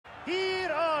Here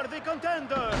are the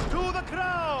contenders to the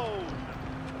crown.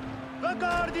 The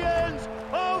Guardians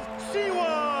of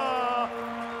Siwa.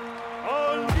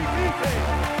 Undefeated.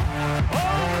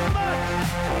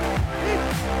 Unmatched.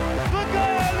 It's the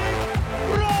Bayek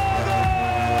Brothers.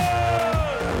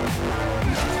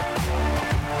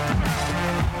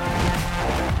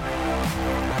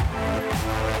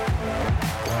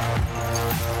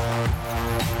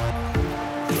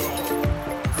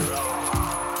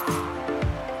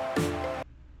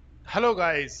 Hello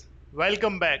guys,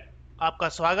 welcome back. आपका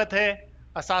स्वागत है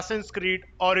assassin creed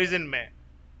origin में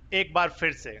एक बार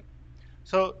फिर से।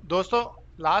 दोस्तों,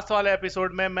 लास्ट वाले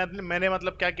एपिसोड में मैंने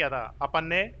मतलब क्या किया था, अपन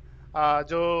ने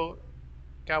जो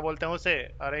क्या बोलते हैं उसे,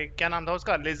 अरे क्या नाम था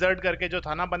उसका, लिजर्ड करके जो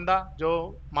था ना बंदा,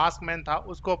 जो मास्क मैन था,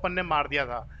 उसको अपन ने मार दिया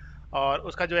था। और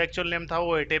उसका जो एक्चुअल नेम था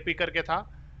वो एटेपी करके था।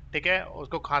 ठीक है,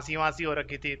 उसको खांसी वांसी हो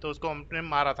रखी थी तो उसको हमने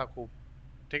मारा था खूब।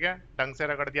 ठीक है, ढंग से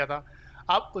रगड़ दिया था।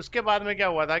 अब उसके बाद में क्या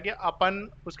हुआ था कि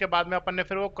उसके बाद में अपन ने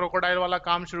फिर वो क्रोकोडाइल वाला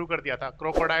काम शुरू कर दिया था।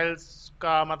 क्रोकोडाइल्स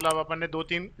का मतलब अपन ने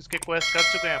 2-3 इसके क्वेस्ट कर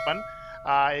चुके हैं अपन।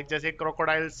 एक जैसे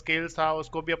क्रोकोडाइल स्केल्स था,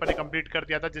 उसको भी अपन ने कंप्लीट कर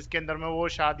दिया था, जिसके अंदर में वो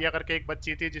शादिया करके एक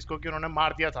बच्ची थी जिसको कि उन्होंने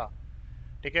मार दिया था।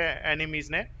 ठीक है,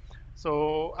 एनिमीज ने।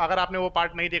 अगर आपने वो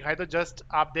पार्ट नहीं देखा है तो जस्ट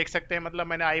आप देख सकते हैं, मतलब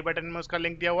मैंने आई बटन में उसका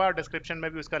लिंक दिया हुआ है और डिस्क्रिप्शन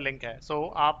में भी उसका लिंक है।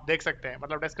 आप देख सकते हैं,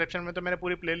 मतलब डिस्क्रिप्शन में तो मैंने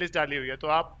पूरी प्लेलिस्ट डाली हुई है, तो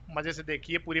आप मज़े से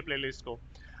देखिए पूरी प्लेलिस्ट को।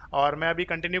 और मैं अभी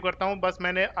कंटिन्यू करता हूँ। बस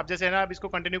मैंने अब जैसे है ना, अब इसको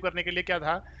कंटिन्यू करने के लिए क्या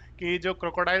था कि जो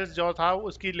क्रोकोडाइल्स जो था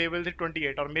उसकी लेवल थी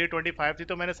 28 और मेरी 25 थी,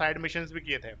 तो मैंने साइड मिशंस भी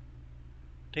किए थे।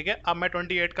 ठीक है, अब मैं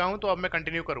 28 का हूँ तो अब मैं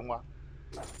कंटिन्यू करूँगा।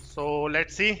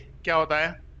 लेट्स सी क्या होता है।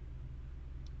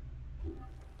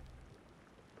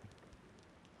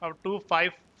 अब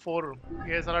 254,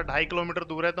 ये सारा 2.5 किलोमीटर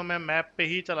दूर है, तो मैं मैप पे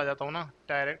ही चला जाता हूँ ना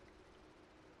डायरेक्ट।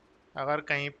 अगर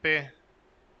कहीं पे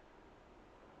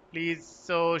प्लीज,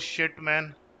 सो शिट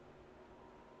मैन।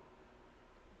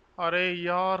 अरे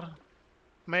यार,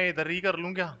 मैं इधर ही कर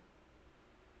लूँ क्या?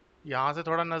 यहाँ से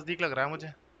थोड़ा नज़दीक लग रहा है मुझे।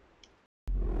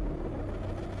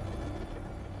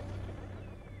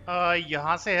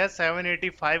 यहाँ से है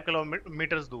 785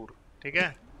 किलोमीटर्स दूर। ठीक है,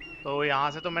 तो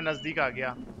यहाँ से तो मैं नज़दीक आ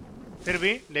गया, फिर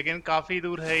भी लेकिन काफ़ी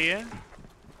दूर है ये।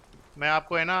 मैं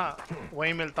आपको है ना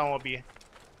वहीं मिलता हूँ अभी।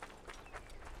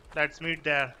 Let's meet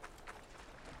there.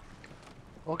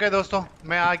 ओके दोस्तों,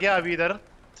 मैं आ गया अभी इधर।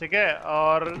 ठीक है,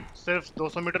 और सिर्फ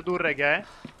 200 मीटर दूर रह गया है।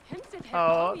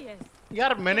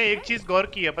 यार मैंने एक चीज़ गौर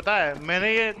की है, पता है,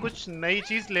 मैंने ये कुछ नई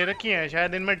चीज़ ले रखी है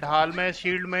शायद, इनमें ढाल में,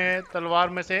 शील्ड में, तलवार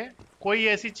में से कोई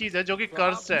ऐसी चीज़ है जो कि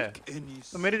कर्स है।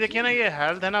 तो मेरी देखिए ना, ये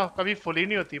हेल्थ है ना कभी फुल ही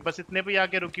नहीं होती, बस इतने पे ही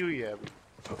आके रुकी हुई है अभी।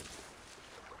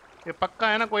 ये पक्का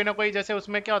है ना कोई, जैसे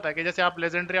उसमें क्या होता है कि जैसे आप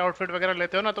लेजेंडरी आउटफिट वगैरह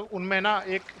लेते हो ना, तो उनमें ना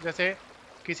एक जैसे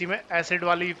किसी में एसिड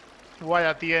वाली वो आ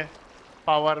जाती है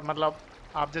पावर, मतलब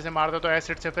आप जैसे मारते हो तो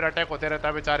एसिड से फिर अटैक होते रहता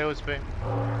है बेचारे उस पे।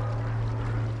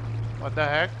 What the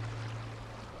heck.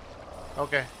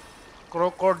 ओके,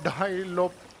 क्रोकोडाइलो,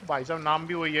 भाई साहब नाम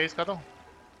भी वही है इसका तो,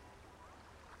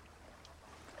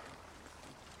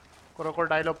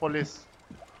 क्रोकोडाइलो पुलिस।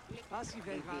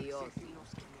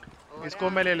 इसको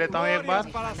मैं ले लेता हूँ एक बार।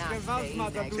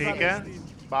 ठीक है,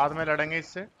 बाद में लड़ेंगे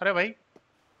इससे। अरे भाई,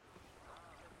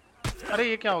 अरे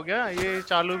ये क्या हो गया, ये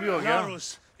चालू भी हो गया।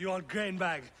 You old grain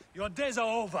bag. Your days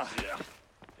are over.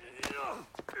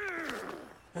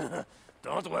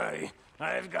 Don't worry,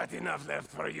 I've got enough left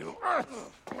for you.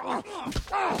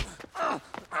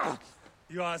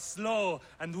 You are slow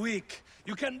and weak.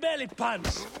 You can barely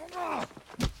punch.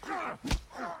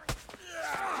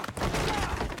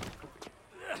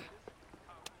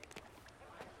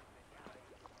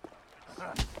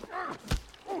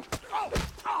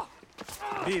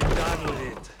 Be done with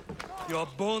it. Your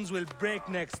bones will break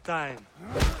next time.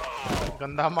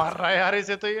 गंदा मार रहा है यार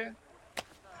इसे तो ये।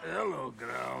 Hello,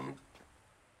 ground.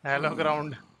 Hello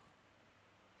ground.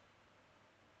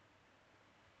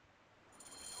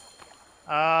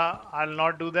 I'll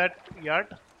not do that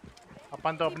yet.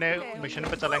 अपन तो अपने मिशन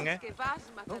पे चलेंगे।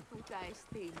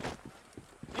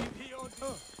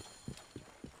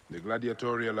 The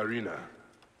gladiatorial arena.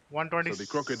 127. So the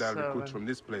crocodile recruits from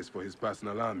this place for his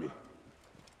personal army.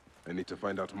 I need to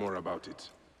find out more about it.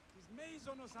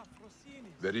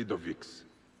 Veridovix,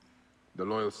 the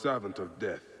loyal servant of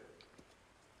death.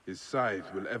 His scythe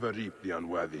will ever reap the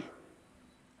unworthy.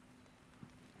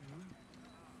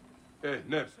 Hey,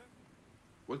 Nev.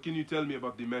 What can you tell me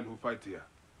about the men who fight here?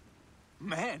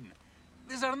 Men?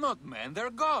 These are not men,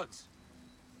 they're gods.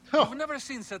 Oh. You've never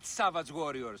seen such savage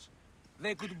warriors.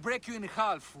 They could break you in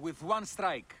half with one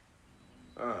strike.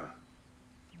 Ah.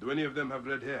 Do any of them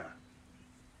have red hair?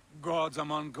 Gods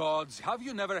among gods, have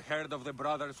you never heard of the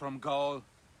brothers from Gaul?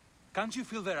 Can't you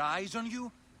feel their eyes on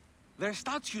you? Their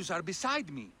statues are beside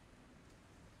me.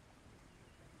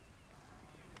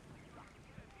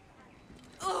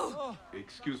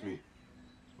 Excuse me.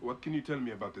 What can you tell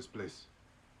me about this place?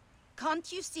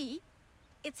 Can't you see?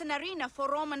 It's an arena for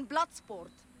Roman blood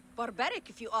sport. Barbaric,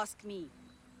 if you ask me.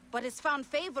 But it's found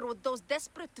favor with those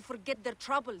desperate to forget their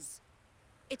troubles.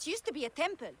 It used to be a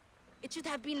temple. It should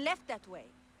have been left that way.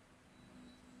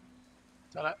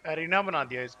 चला arena बना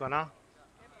दिया इसको ना।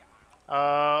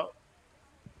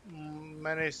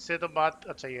 मैंने इससे तो बात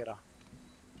अच्छा ये रहा।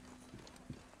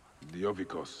 The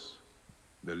Ovikos,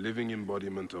 the living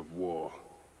embodiment of war.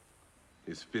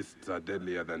 His fists are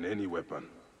deadlier than any weapon.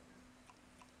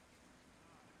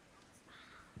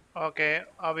 Okay,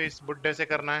 अब इस बुड्ढे से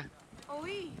करना है।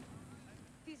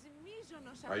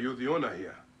 Are you the owner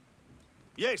here?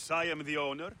 Yes, I am the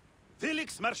owner.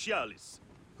 Felix Martialis.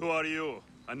 Who are you?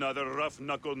 Another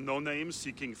rough-knuckle no-name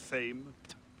seeking fame?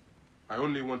 I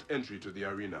only want entry to the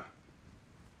arena.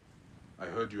 I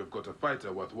heard you have got a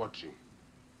fighter worth watching.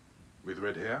 With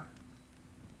red hair?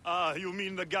 Ah, you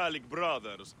mean the Gallic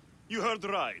brothers. You heard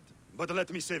right. But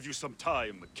let me save you some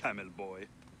time, camel boy.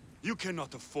 You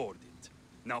cannot afford it.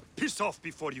 Now piss off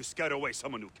before you scare away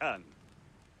someone who can.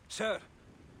 Sir,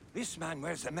 this man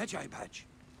wears a Medjay badge.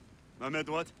 Ahmed,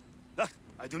 what? Ah,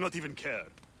 I do not even care.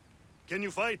 Can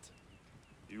you fight?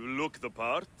 You look the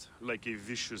part, like a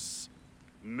vicious,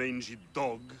 mangy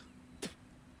dog.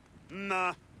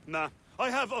 Nah. I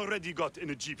have already got an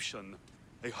Egyptian.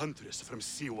 A huntress from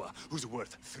Siwa, who's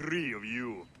worth 3 of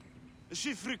you.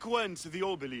 She frequents the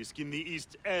obelisk in the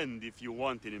East End if you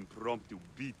want an impromptu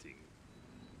beating.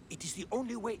 It is the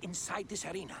only way inside this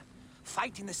arena.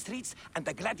 Fight in the streets, and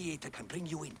the gladiator can bring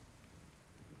you in.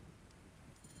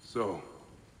 So,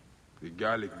 the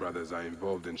Gallic brothers are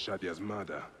involved in Shadia's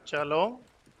murder. चलो।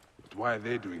 But why are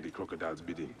they doing the crocodile's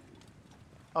bidding?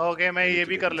 Okay, मैं ये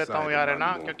भी कर लेता हूँ यार, है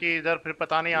ना, क्योंकि इधर फिर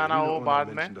पता नहीं आना हो बाद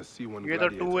में। ये तो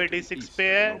 286 पे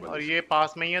है और ये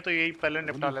पास में ही है, तो यही पहले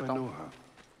निपटा लेता हूँ।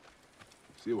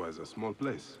 Siwa is a small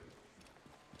place.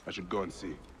 I should go and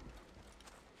see.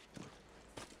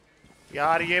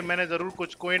 यार ये मैंने जरूर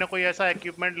कुछ कोई ना कोई ऐसा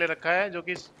इक्विपमेंट ले रखा है जो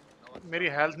कि मेरी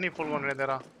हेल्थ नहीं फुल होने दे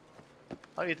रहा,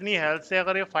 और इतनी हेल्थ से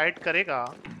अगर ये फाइट करेगा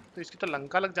तो इसकी तो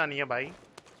लंका लग जानी है भाई।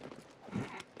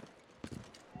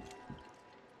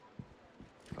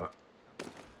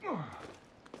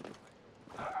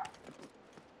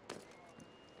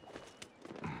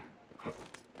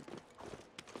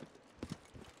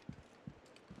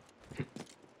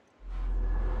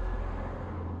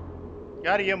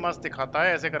 यार ये मस्त दिखाता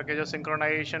है ऐसे करके, जो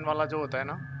सिंक्रोनाइजेशन वाला जो होता है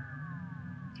ना।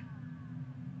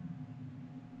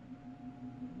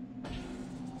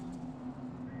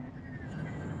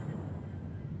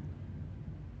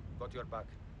 Got your back.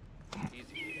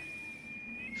 Easy.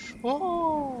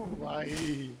 ओह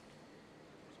भाई,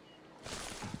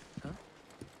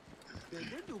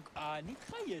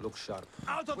 Look sharp.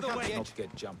 Out of the way! Not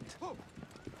get jumped.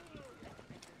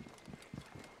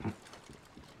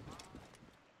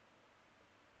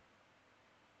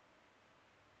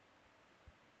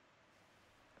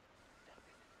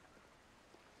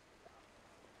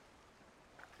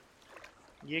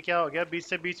 ये क्या हो गया बीच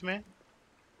से बीच में?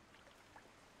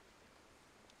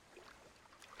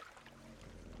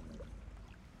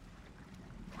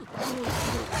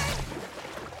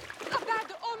 A bad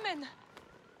omen!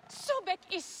 Sobek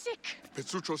is sick!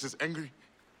 Petruchos is angry.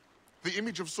 The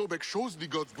image of Sobek shows the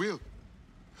god's will.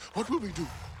 What will we do?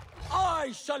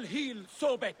 I shall heal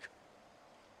Sobek.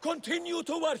 Continue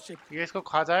to worship. ये इसको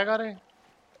खा जाएगा रे?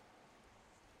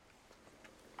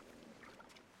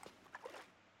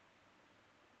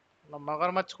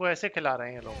 मगरमच्छ को ऐसे खिला रहे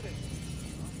हैं ये लोग।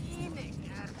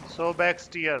 सोबैक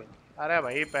स्टीयर। अरे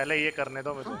भाई पहले ये करने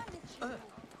दो मुझे।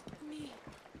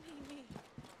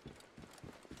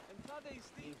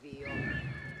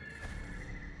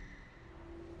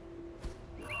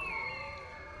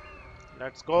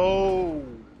 Let's go.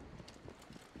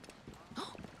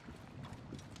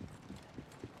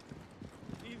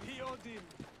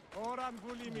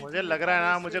 मुझे लग रहा है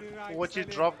ना मुझे वो चीज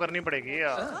ड्रॉप करनी पड़ेगी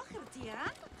यार।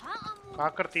 क्या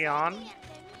करती आन?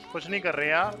 कुछ नहीं कर रहे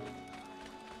यार।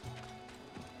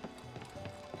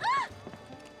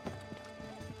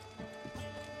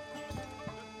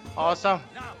 ऑसम।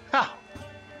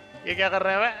 ये क्या कर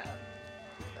रहे हैं?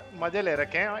 मजे ले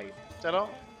रखे हैं भाई। चलो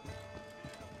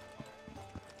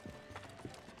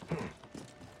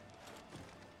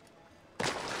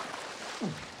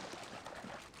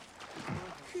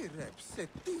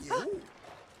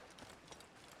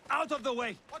Out of the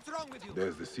way! What's wrong with you?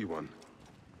 There's the C1.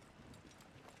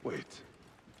 Wait.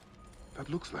 That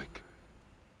looks like...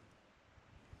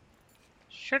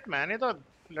 shit man, ये तो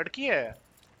लड़की है।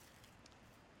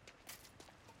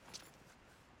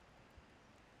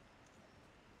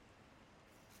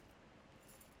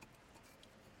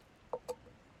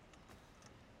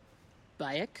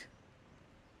 Bayek?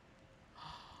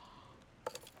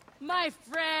 My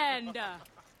friend!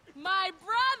 My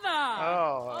brother!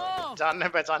 Oh, जानने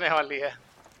पहचाने वाली है.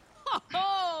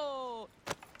 Oh!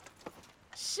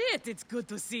 Shit, it's good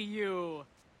to see you.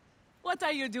 What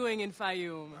are you doing in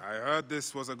Fayum? I heard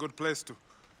this was a good place to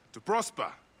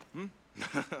prosper. Hmm?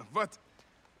 But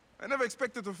I never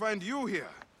expected to find you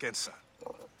here, Kensa.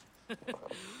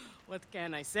 What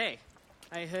can I say?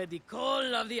 I heard the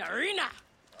call of the arena!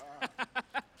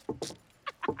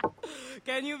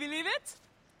 Can you believe it?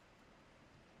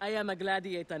 I am a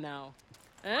gladiator now.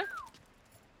 Huh?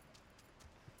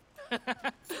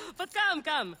 But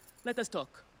come, let us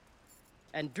talk.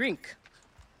 And drink.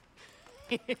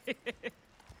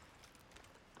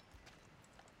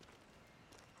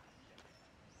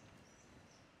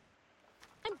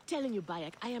 I'm telling you,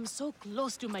 Bayek, I am so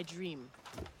close to my dream.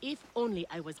 If only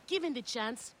I was given the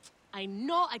chance, I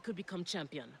know I could become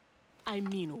champion. I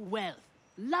mean wealth,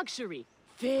 luxury,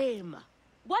 fame.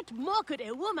 What more could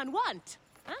a woman want?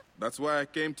 Huh? That's why I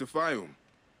came to Fayum,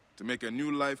 to make a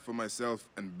new life for myself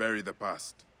and bury the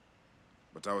past.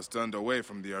 But I was turned away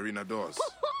from the arena doors.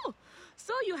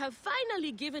 So you have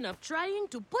finally given up trying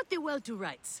to put the world to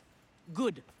rights.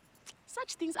 Good.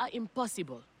 Such things are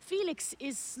impossible. Felix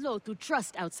is slow to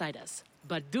trust outsiders.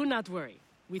 But do not worry.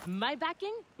 With my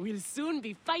backing, we'll soon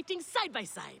be fighting side by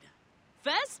side.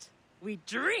 First, we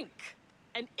drink.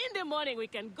 And in the morning, we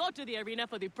can go to the arena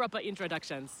for the proper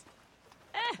introductions.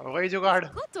 It's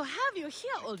good to have you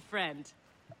here, old friend.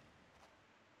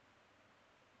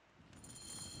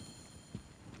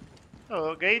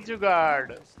 हो गई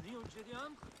जुगाड़.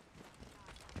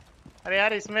 अरे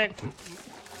यार इसमें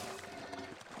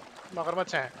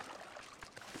मगरमच्छ है.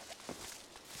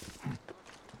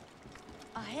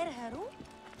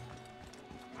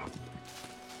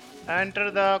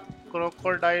 Enter the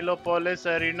Crocodilopolis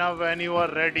arena when you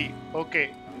are ready.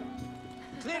 Okay.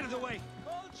 Clear the way.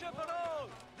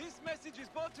 This message is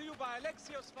brought to you by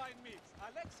Alexio's Fine Meats.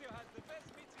 Alexio has the best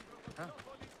meats in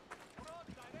Crocodilopolis.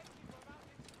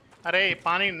 अरे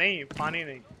पानी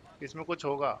नहीं. इसमें कुछ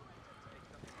होगा.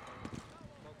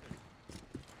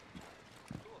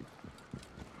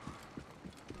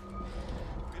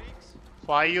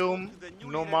 Fayum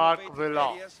Nomark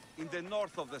Villa. In the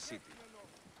north of the city.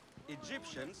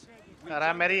 Egyptians.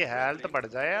 अरे मेरी health बढ़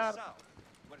जाए यार.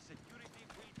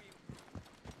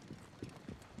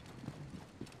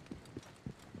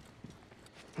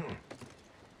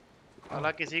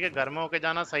 वाला किसी के घर में होके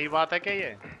जाना सही बात है क्या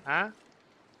ये? हाँ?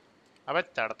 अबे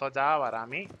चढ़ तो जा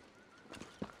आरामी.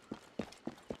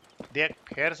 देख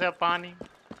फिर से पानी.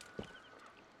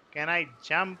 Can I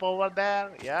jump over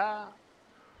there? Yeah.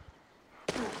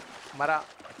 मरा.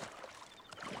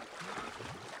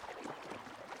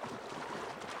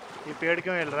 ये पेड़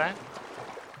क्यों हिल रहा है?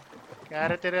 क्या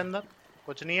है तेरे अंदर?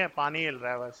 कुछ नहीं है, पानी हिल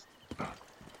रहा है बस.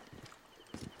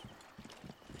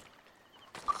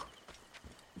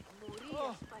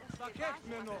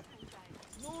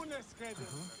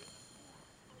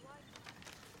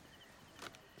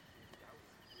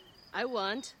 I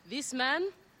want this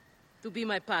man to be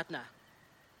my partner.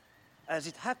 As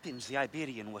it happens, the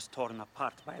Iberian was torn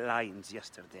apart by lions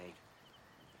yesterday.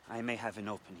 I may have an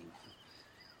opening.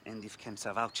 And if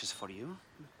Kensa vouches for you?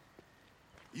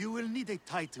 You will need a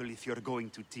title if you're going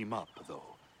to team up,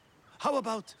 though. How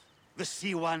about the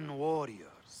Siwan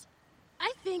Warriors?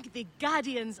 I think the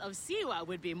Guardians of Siwa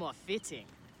would be more fitting.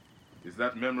 Is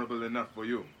that memorable enough for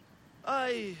you?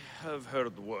 I have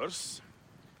heard worse.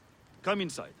 Come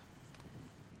inside.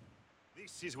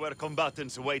 This is where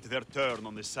combatants wait their turn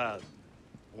on the sand.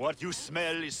 What you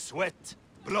smell is sweat,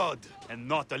 blood, and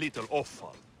not a little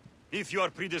offal. If you are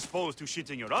predisposed to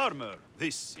shitting your armor,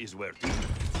 this is where to.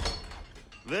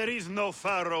 There is no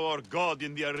pharaoh or god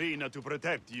in the arena to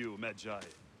protect you, Medjay.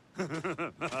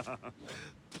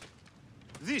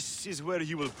 This is where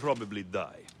you will probably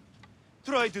die.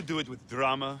 Try to do it with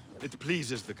drama. It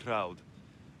pleases the crowd.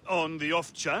 On the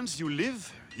off chance you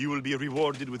live, you will be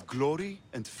rewarded with glory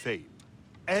and fame.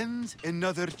 And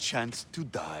another chance to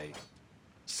die.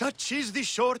 Such is the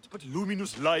short but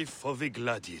luminous life of a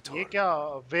gladiator. ये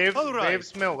क्या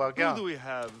waves में होगा क्या? Who do we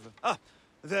have? Ah,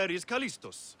 there is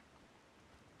Callistos.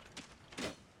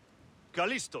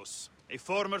 Callistos, a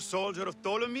former soldier of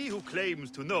Ptolemy who claims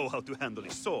to know how to handle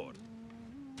his sword.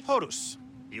 Horus,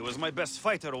 he was my best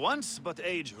fighter once, but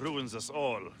age ruins us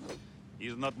all.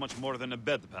 He's not much more than a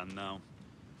bedpan now.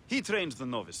 He trains the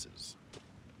novices.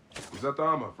 Is that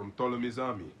armor from Ptolemy's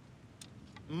army?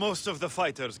 Most of the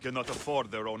fighters cannot afford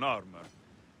their own armor.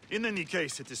 In any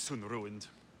case, it is soon ruined.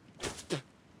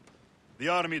 The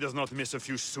army does not miss a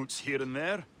few suits here and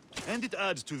there, and it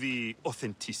adds to the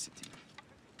authenticity.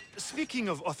 speaking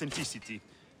of authenticity,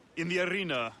 in the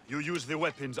arena, you use the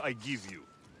weapons I give you.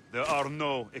 There are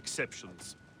no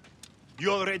exceptions.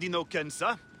 You already know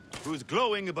Kensa, whose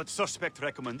glowing but suspect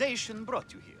recommendation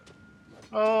brought you here.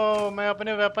 Oh, मैं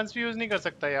अपने weapons भी use नहीं कर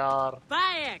सकता यार.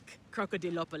 Bayek!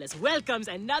 Crocodilopolis welcomes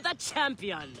another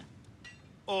champion.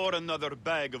 Or another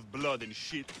bag of blood and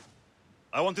shit.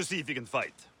 I want to see if he can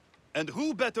fight. And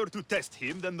who better to test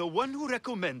him than the one who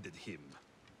recommended him?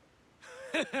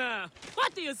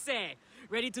 What do you say?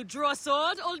 Ready to draw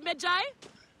sword, old Medjay?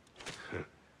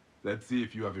 Let's see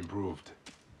if you have improved.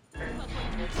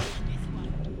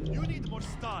 You need more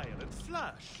style and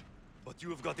flash. But you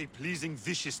have got a pleasing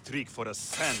vicious streak for a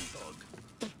sand dog.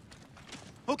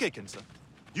 Okay, Kensa.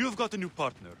 You have got a new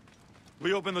partner.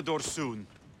 We open the door soon.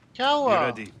 क्या हुआ? Be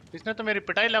ready. इसने तो मेरी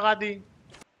पिटाई लगा दी.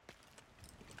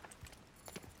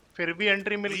 फिर भी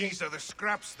entry मिल गई. These are the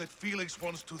scraps that Felix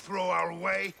wants to throw our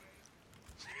way.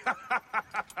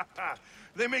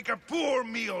 They make a poor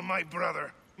meal, my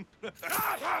brother.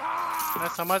 मैं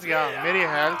समझ गया. मेरी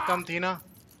हेल्थ कम थी ना.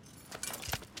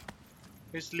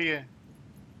 इसलिए.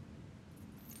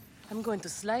 I'm going to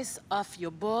slice off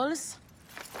your balls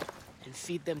and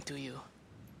feed them to you.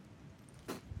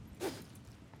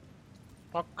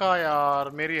 पक्का यार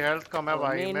मेरी हेल्थ कम है Our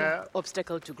भाई. main मैं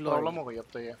obstacle to glory. प्रॉब्लम हो गई अब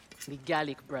तो ये. The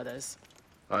Gallic brothers.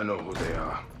 I know who they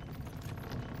are.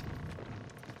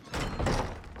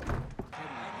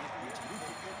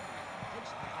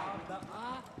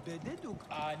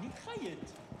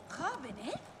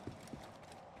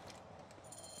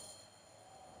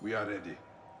 We are ready.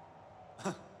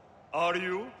 Are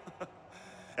you?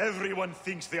 Everyone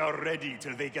thinks they are ready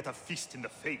till they get a fist in the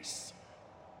face.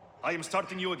 I am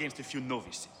starting you against a few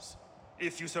novices.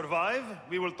 If you survive,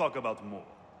 we will talk about more.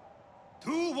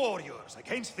 2 warriors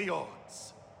against the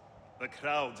odds. The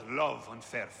crowd love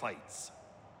unfair fights.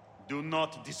 Do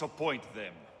not disappoint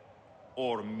them.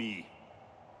 Or me.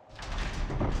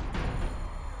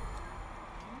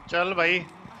 चल भाई.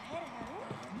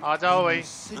 आ जाओ भाई.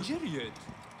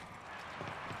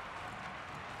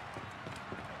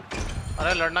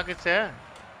 अरे लड़ना किससे है?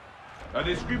 Are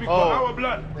they screaming for our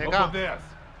blood? देखा? Or for theirs?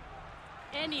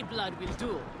 Any blood will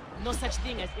do. No such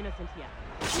thing as innocent here.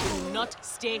 Do not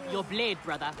stay your blade,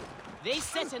 brother. They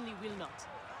certainly will not.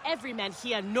 Every man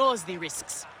here knows the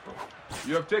risks.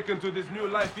 You have taken to this new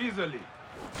life easily.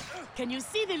 Can you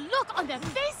see the look on their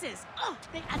faces? Oh,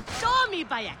 they adore me,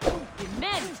 Bayek. The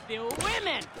men, the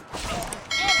women.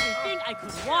 Everything I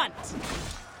could want.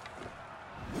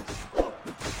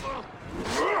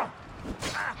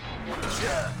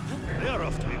 They are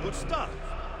off to a good start.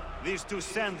 These 2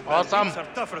 sandbags Awesome. are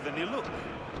tougher than they look.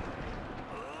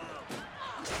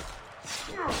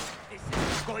 This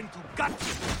is going to gut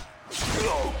you.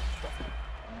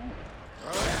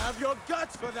 I have your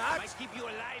guts for that. Might keep you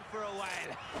alive for a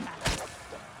while.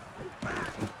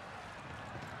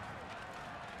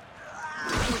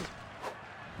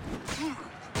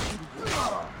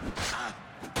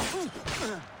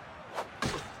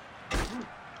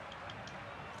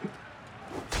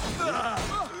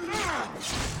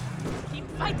 Keep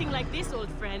fighting like this, old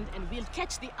friend, and we'll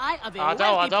catch the eye of a Aajao,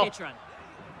 wealthy aajao. patron.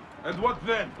 And what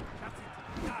then?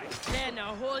 Then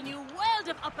a whole new world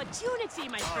of opportunity,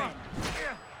 my friend.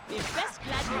 The best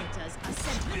gladiators are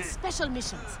sent on special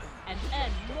missions and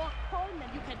earn more coin than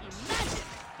you can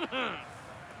imagine.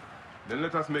 Then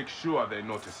let us make sure they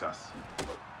notice us.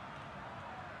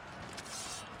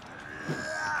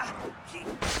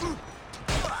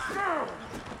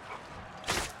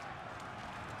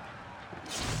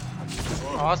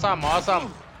 Awesome,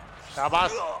 awesome.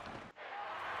 शाबाश.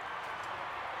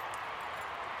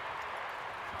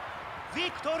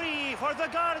 Victory for the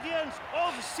Guardians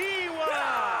of Siwa!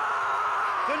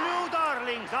 The new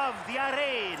darlings of the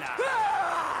arena!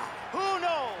 Who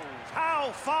knows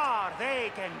how far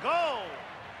they can go?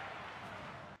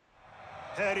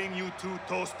 Herring you 2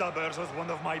 toe-stubbers was one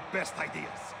of my best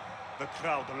ideas. The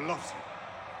crowd loves you.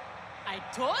 I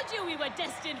told you we were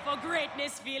destined for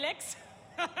greatness, Felix.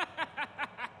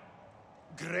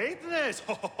 Greatness?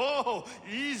 Oh,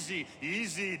 easy,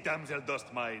 easy, damsel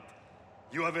dustmite.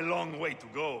 You have a long way to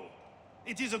go.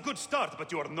 It is a good start,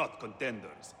 but you are not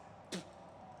contenders.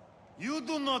 You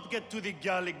do not get to the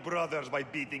Gallic brothers by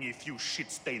beating a few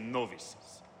shit-stained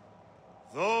novices.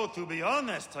 Though, to be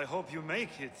honest, I hope you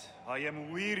make it. I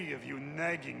am weary of you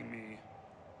nagging me.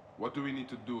 What do we need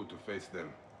to do to face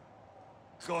them?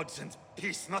 Gods and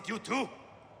peace, not you too.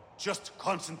 Just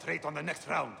concentrate on the next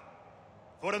round.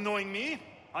 For annoying me,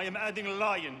 I am adding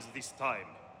lions this time.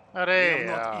 They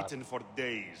have not eaten for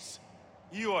days.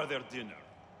 You are their dinner.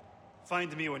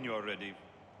 Find me when you are ready.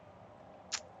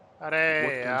 What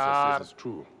Kensa says is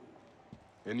true.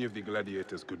 Any of the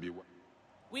gladiators could be.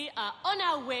 We are on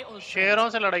our way, old शेरों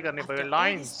से लड़ाई करनी After पड़ेगी. all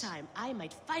Lines. this time, I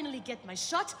might finally get my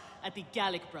shot at the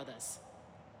Gallic brothers.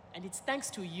 And it's thanks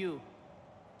to you.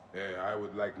 Hey, I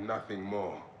would like nothing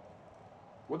more.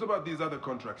 What about these other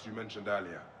contracts you mentioned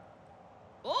earlier?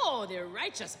 Oh, the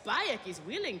righteous Bayek is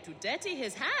willing to dirty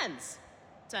his hands.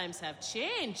 Times have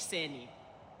changed, Seni.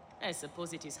 I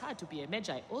suppose it is hard to be a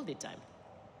Medjay all the time.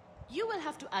 You will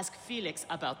have to ask Felix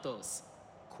about those.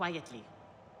 Quietly.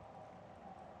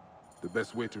 The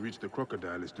best way to reach the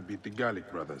crocodile is to beat the Gallic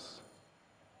brothers.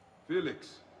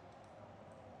 Felix,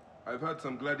 I've heard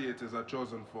some gladiators are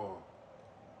chosen for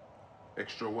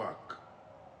extra work.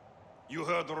 You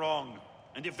heard wrong.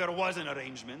 And if there was an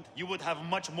arrangement, you would have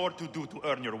much more to do to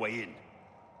earn your way in.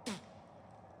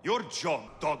 Your job,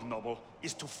 Dog Noble,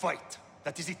 is to fight.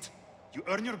 That is it. You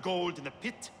earn your gold in the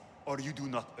pit, or you do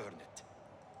not earn it.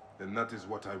 Then that is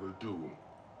what I will do.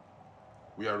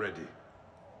 We are ready.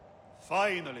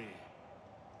 Finally.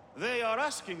 They are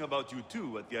asking about you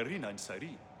too at the arena in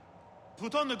Syri.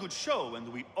 Put on a good show and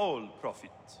we all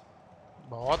profit.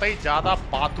 बहुत ही ज़्यादा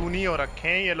पातूनी हो रखे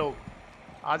हैं ये लोग.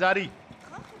 आ जा रही.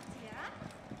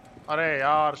 अरे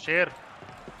यार शेर.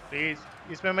 प्लीज.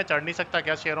 इसमें मैं चढ़ नहीं सकता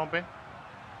क्या शेरों पे?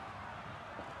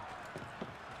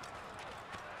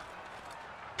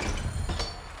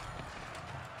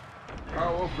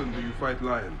 How often do you fight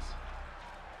lions?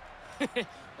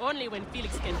 Only when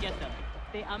Felix can get them.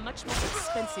 They are much more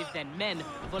expensive than men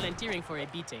volunteering for a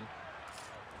beating.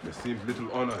 There seems little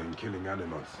honor in killing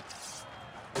animals.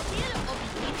 Kill or be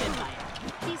eaten by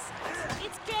it.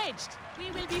 It's caged.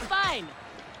 We will be fine.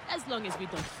 As long as we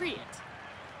don't free it.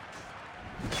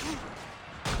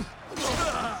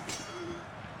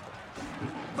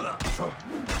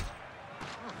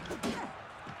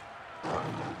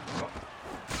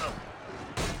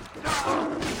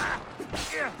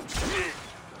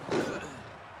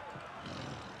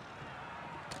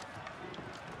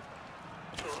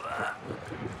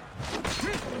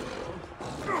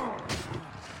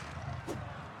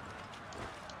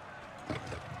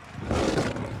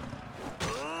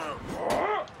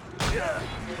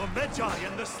 The Medjay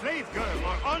and the slave girl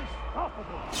are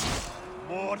unstoppable.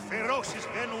 More ferocious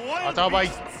than wild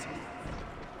beasts.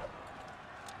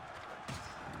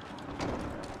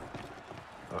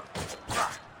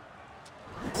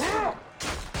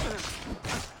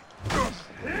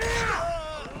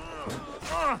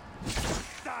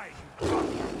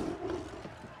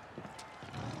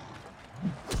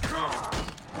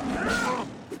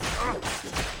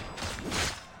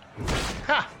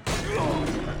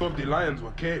 I thought the lions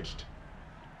were caged.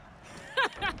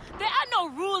 There are no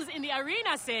rules in the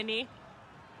arena, Seni.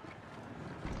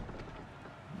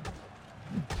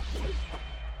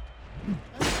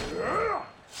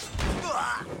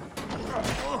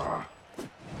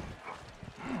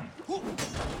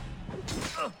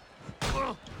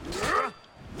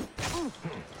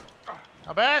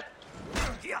 अबे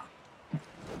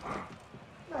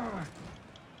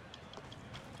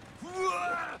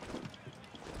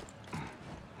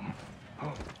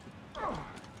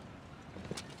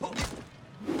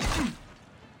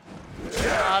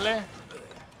साले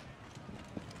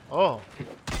ओह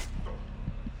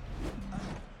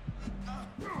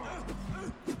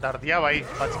डर दिया भाई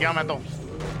बच गया मैं तो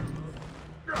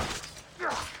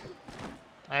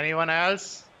Anyone else?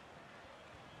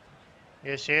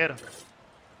 ये शेर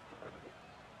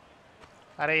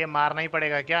अरे ये मारना ही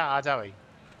पड़ेगा क्या आजा भाई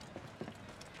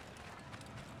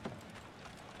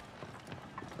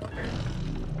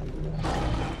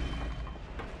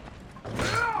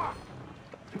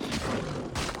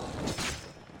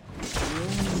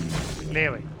ले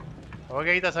भाई हो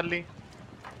गई तसल्ली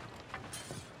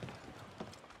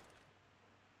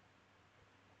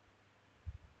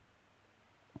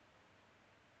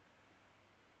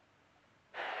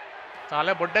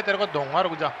साले बुड्ढे तेरे को दूंगा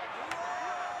रुक जा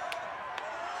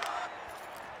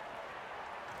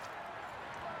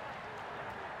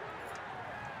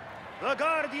The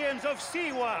Guardians of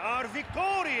Siwa are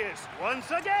victorious once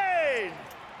again!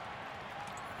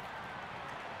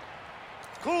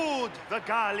 Could the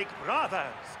Gallic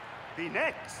brothers be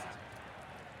next?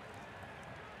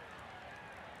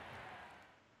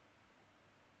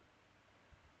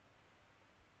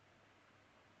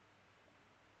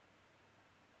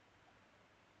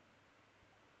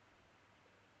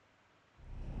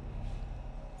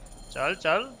 चल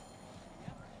चल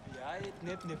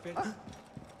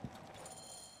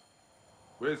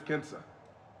Where's Kensa?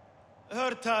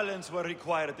 Her talents were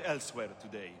required elsewhere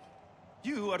today.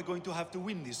 You are going to have to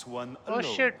win this one alone.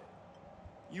 Oh shit.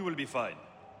 You will be fine.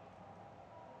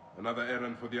 Another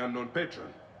errand for the unknown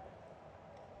patron.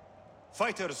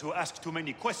 Fighters who ask too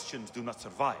many questions do not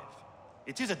survive.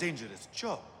 It is a dangerous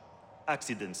job.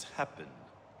 Accidents happen.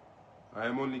 I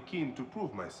am only keen to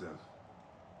prove myself.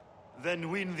 Then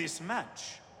win this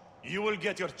match. You will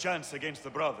get your chance against the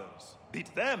brothers.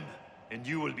 Beat them, and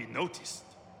you will be noticed.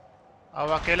 अब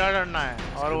अकेला लड़ना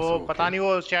है और वो पता नहीं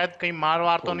वो शायद कहीं मार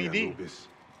वार तो नहीं दी.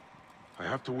 I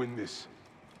have to win this.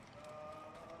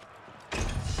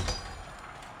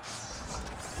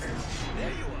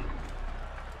 There you are.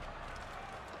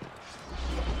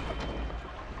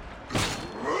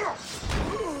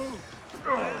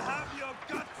 I'll have your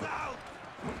guts out!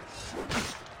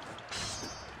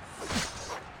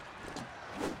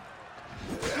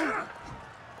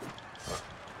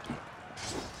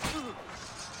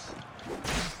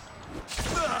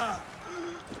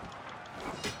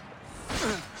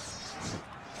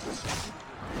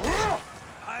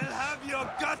 I'll have your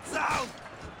guts out!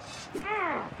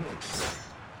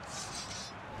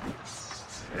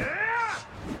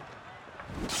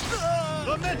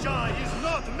 The Medjay is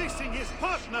not missing his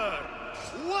partner!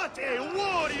 What a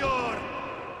warrior!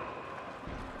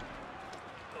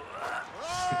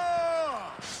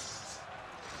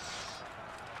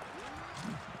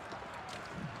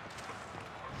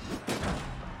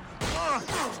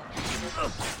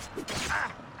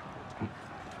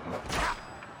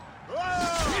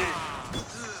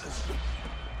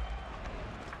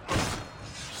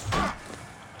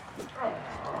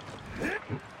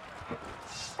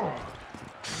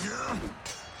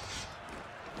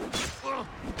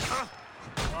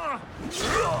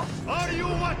 Are you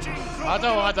watching? आ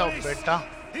जाओ बेटा.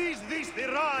 Is this the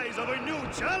rise of a new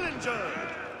challenger?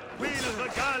 Will the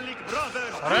Gallic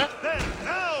brothers अरे? take their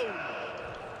crown?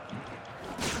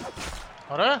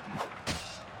 अरे?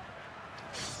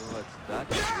 But that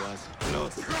was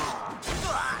close.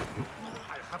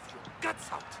 I'll have your guts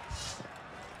out.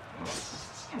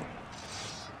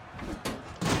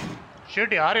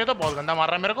 Shit यार ये तो बहुत गंदा मार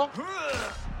रहा है मेरे को.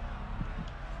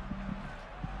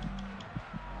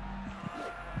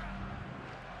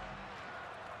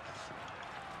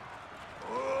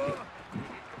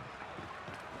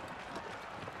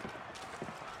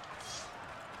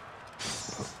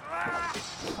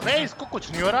 अबे इसको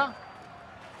कुछ नहीं हो रहा.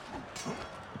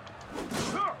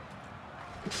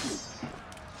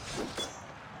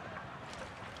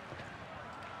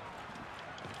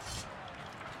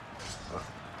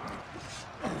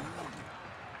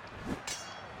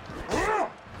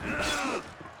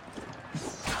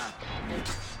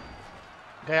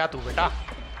 गया तू बेटा.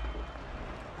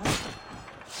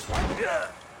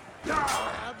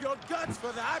 Have your guts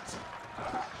for that!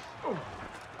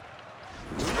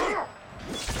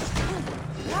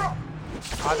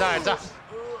 आजा.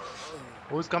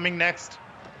 Who's coming next?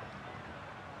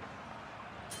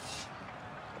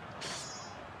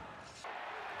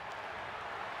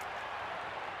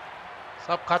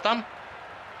 सब खत्म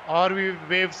और भी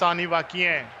वेव्स आनी बाकी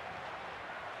हैं.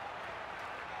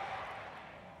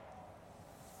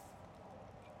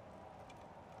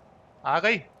 आ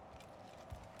गई.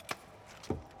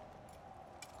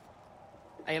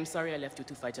 I am sorry I left you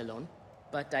to fight alone,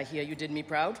 but I hear you did me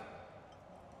proud.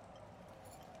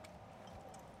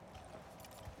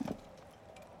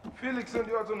 Felix sent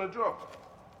you out on a job.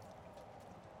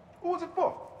 Who was it for?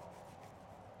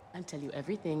 I'll tell you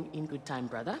everything in good time,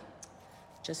 brother.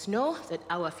 Just know that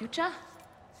our future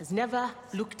has never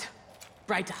looked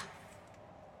brighter.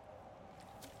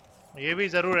 ये भी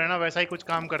जरूर है ना, वैसा ही कुछ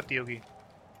काम करती होगी.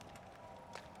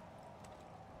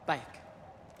 Bayek.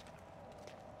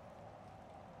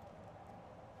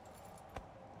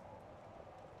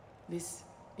 This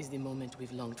is the moment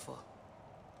we've longed for.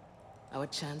 Our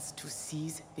chance to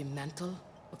seize the mantle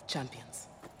of champions.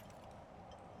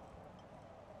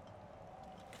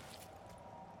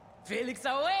 Felix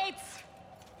awaits!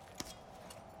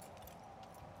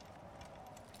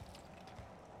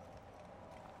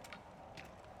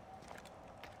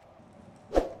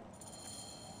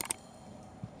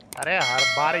 अरे हर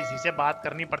बार इसी से बात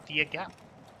करनी पड़ती है क्या?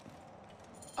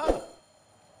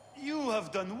 You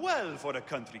have done well for a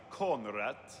country corner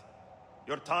rat.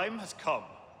 Your time has come.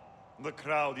 The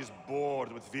crowd is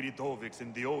bored with Viridovics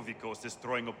and the Ovikos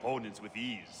destroying opponents with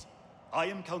ease. I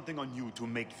am counting on you to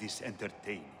make this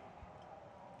entertaining.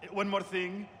 One more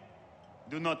thing.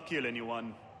 Do not kill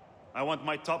anyone. I want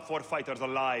my top 4 fighters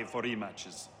alive for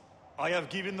rematches. I have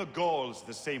given the Gauls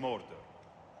the same order.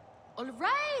 All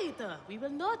right, we will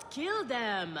not kill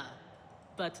them.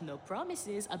 But no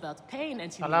promises about pain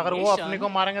and अगर वो अपने को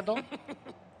मारेंगे तो?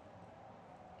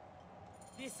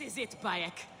 This is it,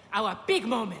 Bayek. Our big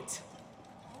moment.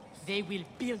 They will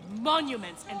build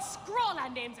monuments and scroll our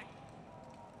names.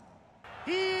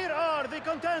 Here are the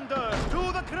contenders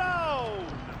to the crown.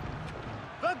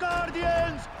 The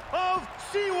Guardians of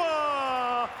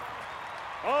Siwa.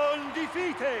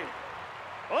 Undefeated.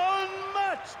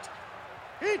 Unmatched.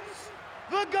 It's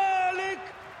the Gallic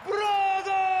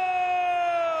Brothers!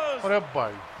 अरे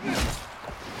भाई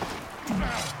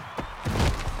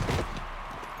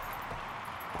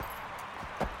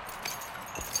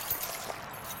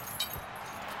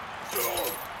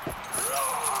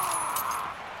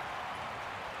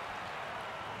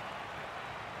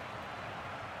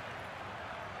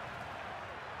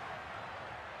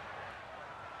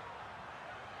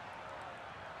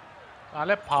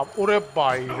अरे भाव अरे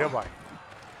भाई रे भाई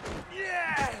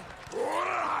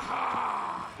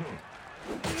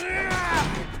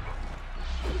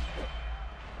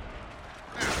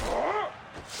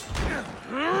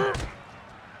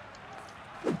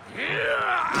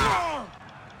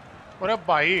अरे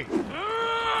भाई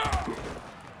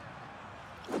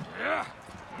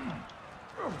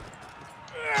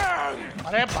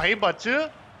अरे भाई बच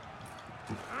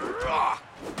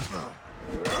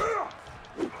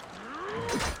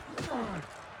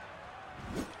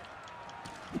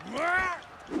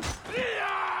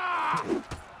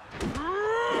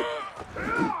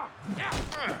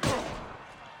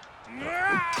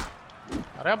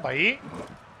अरे भाई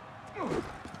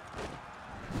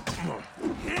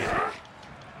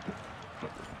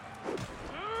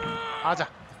आजा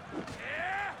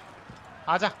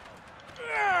आजा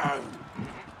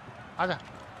आजा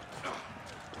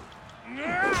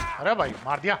अरे भाई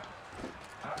मार दिया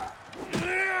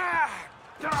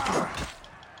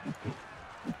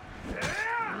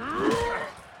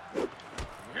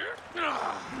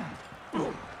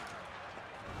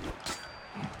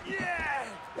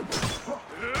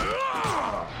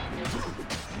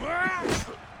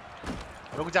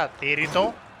रुक जा तेरी तो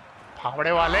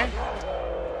फावड़े वाले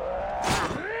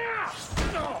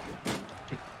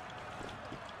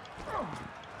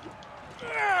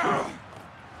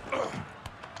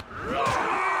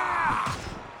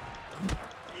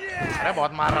अरे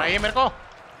बहुत मार रहा है ये मेरे को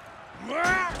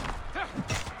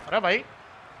अरे भाई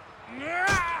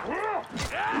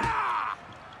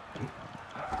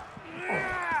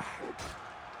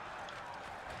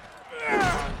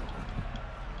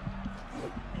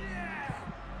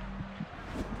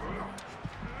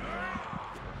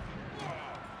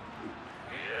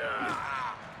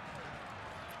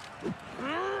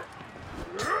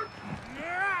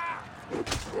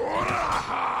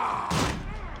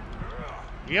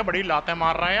ये बड़ी लातें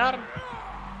मार रहा है यार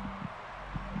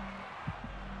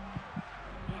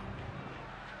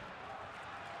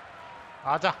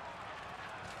आजा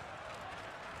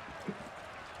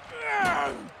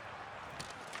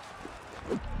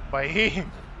भाई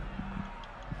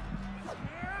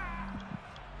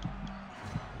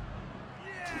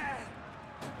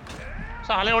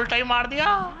साले उल्टा ही मार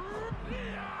दिया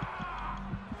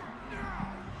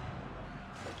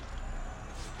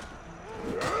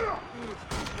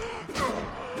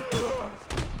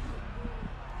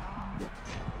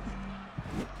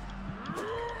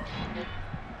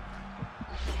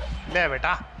ले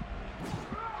बेटा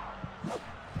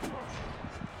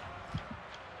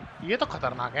ये तो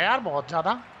खतरनाक है यार बहुत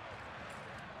ज्यादा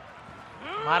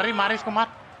मार इसको मार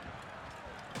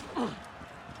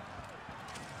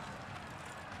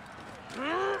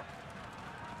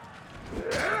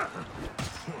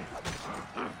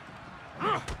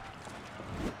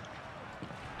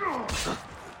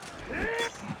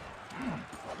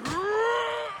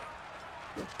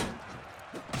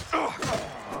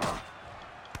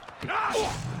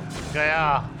गया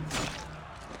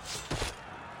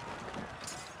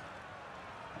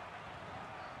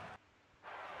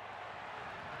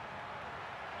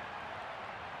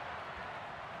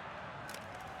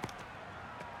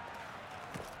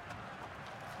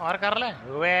और कर ले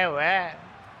वे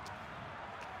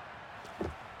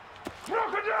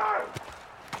Crocodile!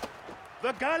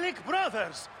 The Gallic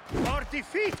brothers are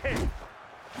defeated!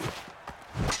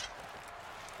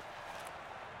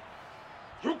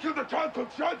 You killed the child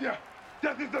called Shadia!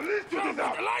 That is the least you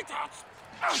deserve! The lighthouse!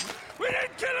 We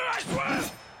didn't kill her, I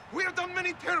swear! We have done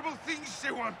many terrible things,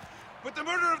 Siwan, but the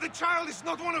murder of the child is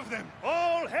not one of them.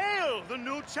 All hail the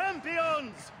new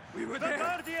champions! We were the there.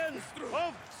 Guardians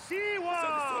of Siwa! So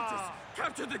the soldiers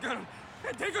captured the girl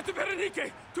and take her to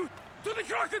Berenike, to the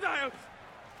crocodile!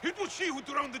 It was she who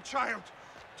drowned the child,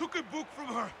 took a book from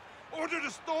her, ordered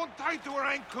a stone tied to her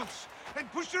ankles,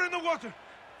 and pushed her in the water.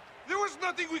 There was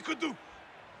nothing we could do.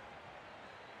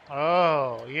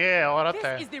 Oh, yeah, औरत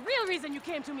है. This is the real reason you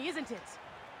came to me, isn't it?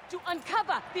 To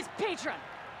uncover this patron,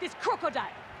 this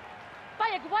crocodile.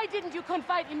 Bayek, why didn't you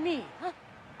confide in me? Huh?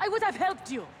 I would have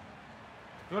helped you.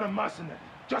 You're a mercenary,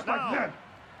 just like them.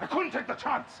 I couldn't take the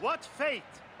chance. What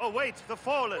fate awaits the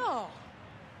fallen? No.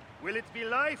 Will it be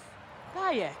life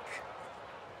Bayek,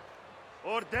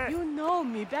 or death? you know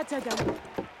me better than...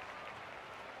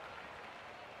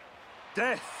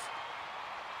 Death.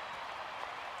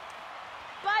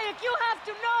 Bayek, you have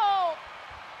to know!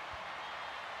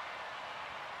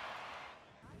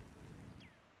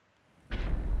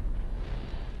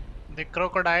 The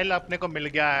crocodile अपने को मिल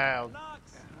गया है अब.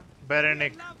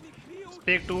 Berenic.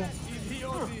 Speak to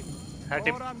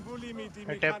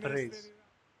Hetep.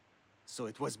 So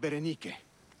it was Berenice.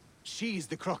 She is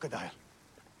the crocodile.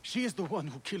 She is the one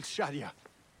who killed Shadia.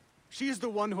 She is the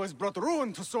one who has brought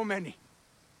ruin to so many.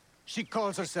 She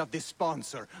calls herself the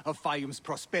sponsor of Fayum's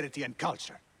prosperity and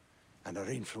culture. And her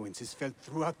influence is felt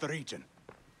throughout the region.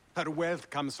 Her wealth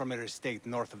comes from her estate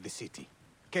north of the city.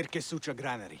 Kerkesucha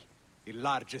Granary, the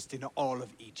largest in all of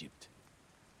Egypt.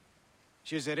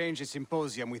 She has arranged a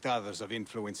symposium with others of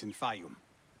influence in Fayum.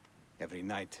 Every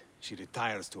night, she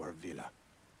retires to her villa,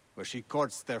 where she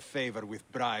courts their favor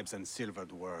with bribes and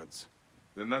silvered words.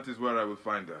 Then that is where I will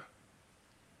find her.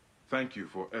 Thank you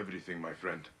for everything, my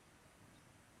friend.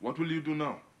 What will you do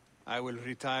now? I will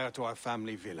retire to our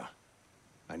family villa.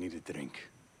 I need a drink.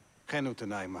 Henut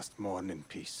and I must mourn in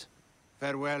peace.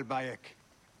 Farewell, Bayek.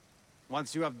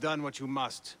 Once you have done what you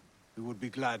must, we would be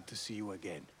glad to see you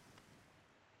again.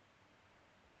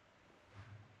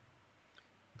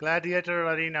 Gladiator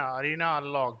Arena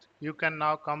unlocked. You can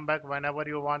now come back whenever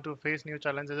you want to face new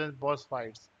challenges and boss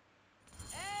fights.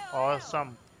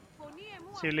 Awesome.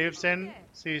 She lives in,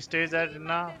 she stays at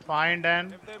Arena, find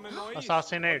and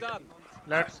assassinate.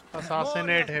 Let's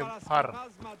assassinate her.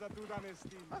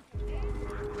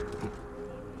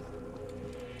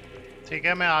 ठीक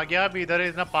है, मैं आ गया अभी इधर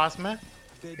इतना पास में,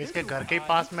 इसके घर के ही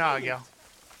पास में आ गया,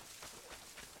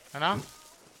 है ना?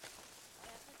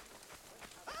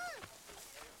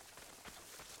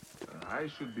 I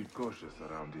should be cautious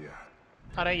around here.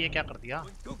 अरे ये क्या कर दिया?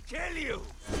 To kill you.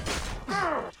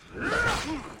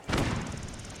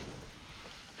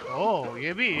 ओह,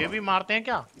 ये भी मारते हैं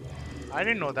क्या? I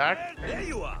didn't know that. There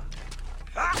you are.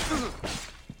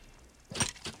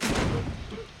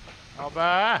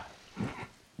 अबे!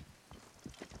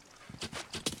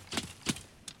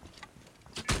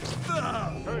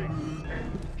 Hey,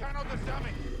 cannot disarm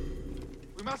me.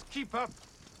 We must keep up.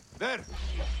 There.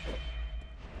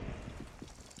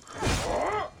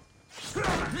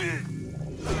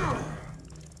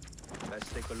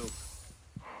 Let's take a look.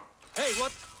 Hey,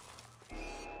 what?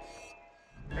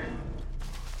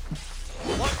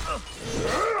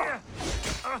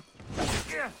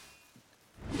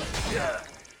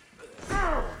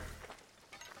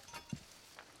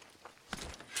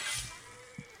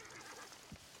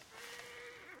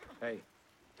 Hey,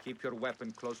 keep your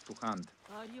weapon close to hand.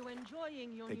 Are you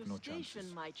enjoying your Take new no station,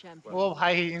 chances. my champion? ओ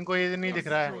भाई, इनको ये नहीं दिख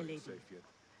रहा My है. lady,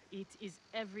 it is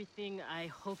everything I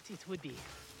hoped it would be.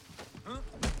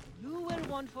 You will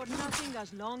want for nothing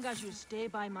as long as you stay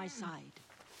by my side.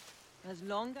 As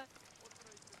long as...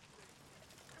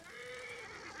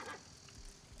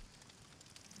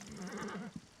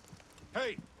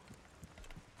 Hey.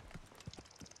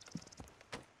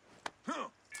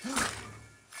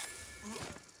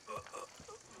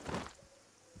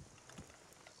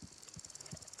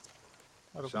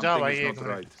 रुक जा भाई, Something is एक not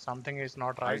minute. right. Something is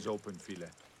not right. Eyes open, File.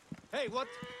 Hey, what?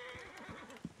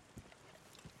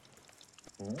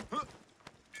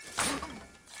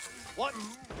 What?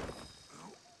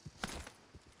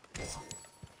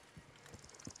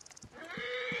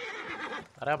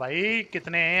 अरे भाई,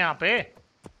 कितने हैं यहाँ पे?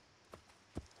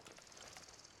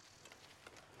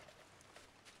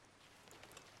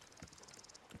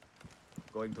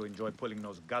 Going to enjoy pulling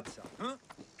those guts out. Huh?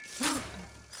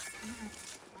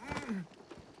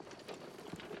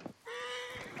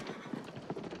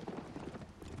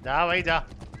 जा भाई जा.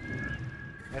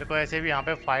 मेरे को ऐसे भी यहाँ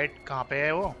पे फाइट कहाँ पे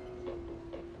है वो?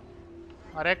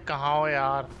 अरे कहाँ हो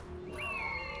यार?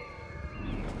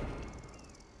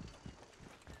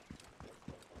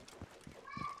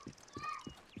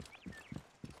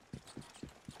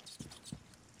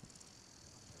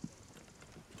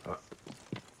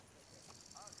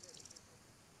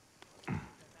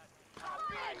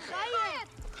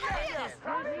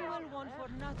 You will want for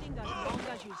nothing as long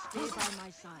as you stay by my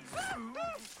side.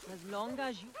 As long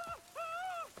as you...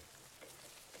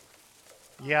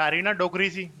 ये आ रही ना डोगरी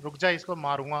सी. रुक जा, इसको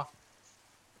मारूंगा.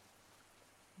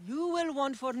 You will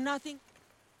want for nothing.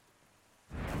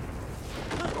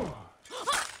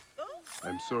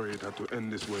 I'm sorry it had to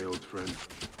end this way, old friend.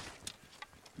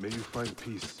 May you find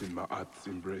peace in Ma'at's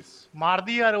embrace. मार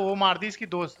दी यार, वो मार दी इसकी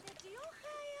दोस्त.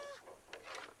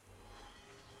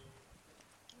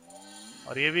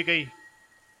 और ये भी गई।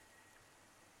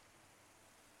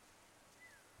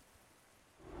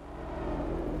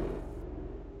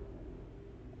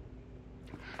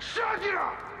 Shadia!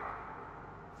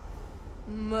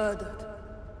 Murdered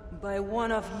by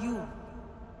one of you.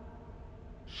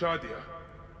 Shadia.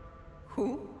 Who?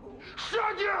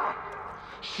 Shadia!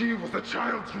 She was the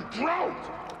child you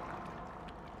drowned!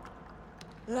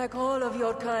 Like all of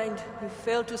your kind, you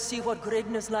fail to see what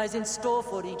greatness lies in store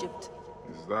for Egypt.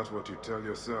 Is that what you tell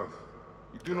yourself?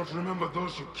 You do not remember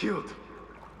those you killed.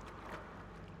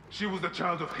 She was the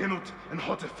child of Henut and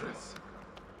Hotefres.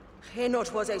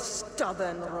 Henot was a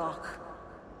stubborn rock.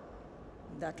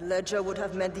 That ledger would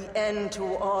have meant the end to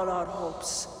all our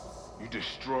hopes. You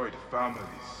destroyed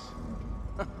families.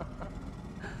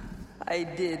 I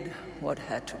did what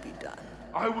had to be done.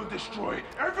 I will destroy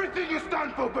everything you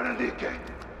stand for, Berenike!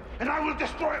 And I will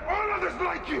destroy all others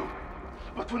like you!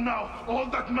 But for now, all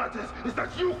that matters is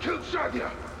that you killed Shadia!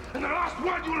 And the last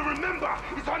word you will remember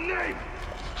is her name!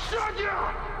 Shadia!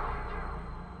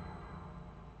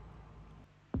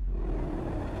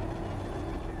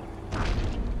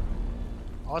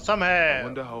 Awesome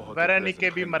है। बेरेनिके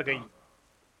भी मर गई।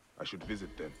 I should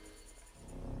visit them.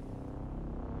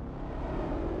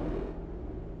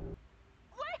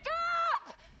 Wake up!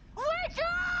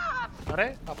 अरे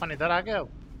अपन इधर आ गए अब।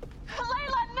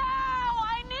 Layla, now!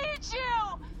 I need you!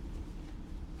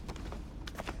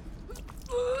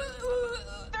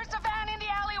 There's a van in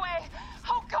the alleyway.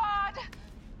 Oh, God!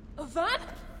 A van?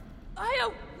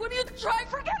 Aya, what are you trying?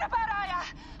 Forget about Aya!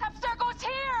 Abstergo's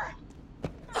here!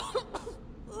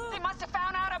 They must have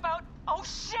found out about... Oh,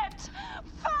 shit!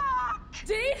 Fuck!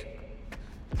 Dee?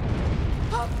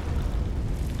 Oh.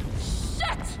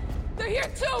 Shit! They're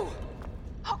here too!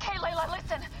 Okay, Layla,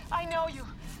 listen. I know you.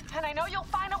 And I know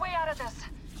you'll find a way out of this.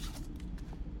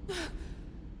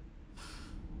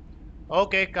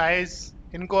 Okay guys,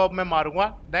 इनको अब मैं मारूंगा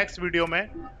next video में।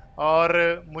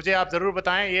 और मुझे आप ज़रूर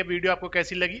बताएं ये वीडियो आपको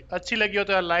कैसी लगी। अच्छी लगी हो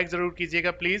तो यार लाइक ज़रूर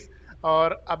कीजिएगा प्लीज़।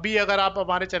 और अभी अगर आप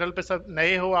हमारे चैनल पे सब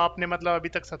नए हो, आपने मतलब अभी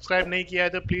तक सब्सक्राइब नहीं किया है,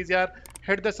 तो प्लीज़ यार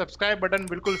हिट द सब्सक्राइब बटन,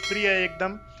 बिल्कुल फ्री है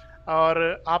एकदम।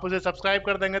 और आप उसे सब्सक्राइब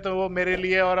कर देंगे तो वो मेरे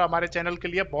लिए और हमारे चैनल के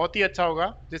लिए बहुत ही अच्छा होगा,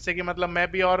 जिससे कि मतलब मैं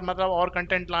भी और मतलब और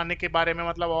कंटेंट लाने के बारे में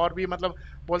मतलब और भी मतलब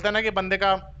बोलते हैं ना कि बंदे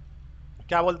का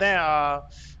क्या बोलते हैं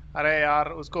अरे यार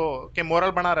उसको कि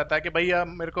मोरल बना रहता है कि भैया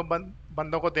मेरे को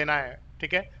बंदों को देना है,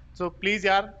 ठीक है। सो प्लीज़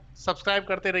यार सब्सक्राइब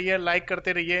करते रहिए, लाइक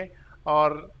करते रहिए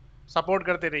और सपोर्ट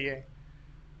करते रहिए।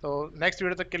 तो नेक्स्ट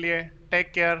वीडियो तक के लिए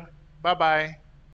टेक केयर, बाय बाय।